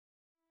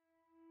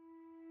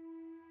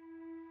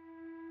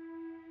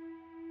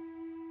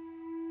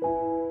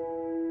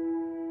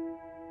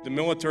The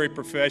military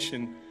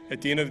profession,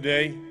 at the end of the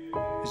day,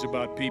 is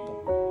about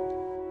people.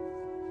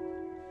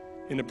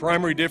 And the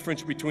primary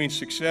difference between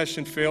success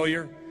and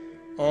failure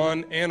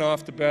on and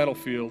off the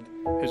battlefield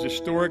has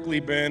historically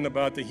been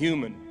about the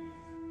human.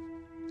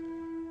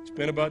 It's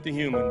been about the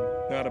human,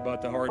 not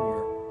about the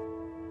hardware.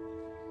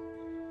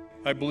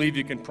 I believe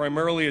you can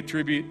primarily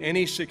attribute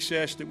any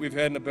success that we've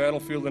had in the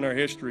battlefield in our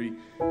history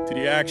to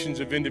the actions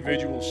of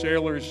individual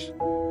sailors,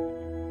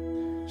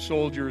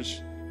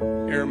 soldiers,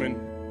 airmen,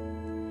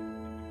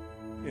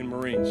 and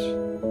Marines.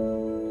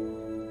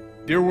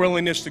 Their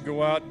willingness to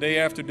go out day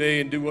after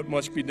day and do what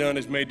must be done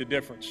has made the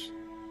difference.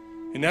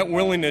 And that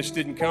willingness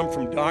didn't come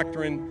from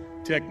doctrine,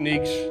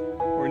 techniques,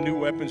 or new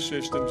weapon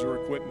systems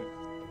or equipment.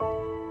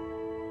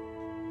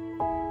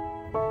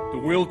 The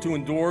will to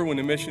endure when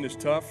the mission is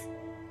tough,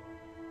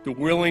 the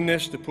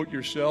willingness to put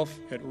yourself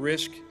at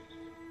risk,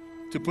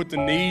 to put the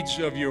needs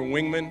of your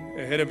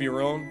wingmen ahead of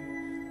your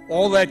own,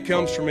 all that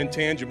comes from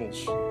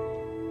intangibles.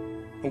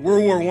 A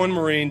World War I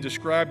Marine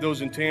described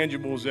those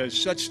intangibles as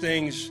such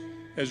things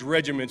as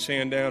regiments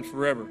hand down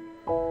forever.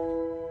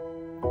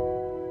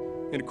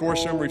 And of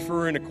course, I'm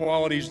referring to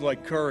qualities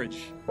like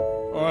courage,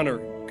 honor,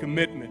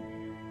 commitment,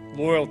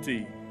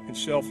 loyalty, and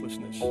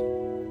selflessness.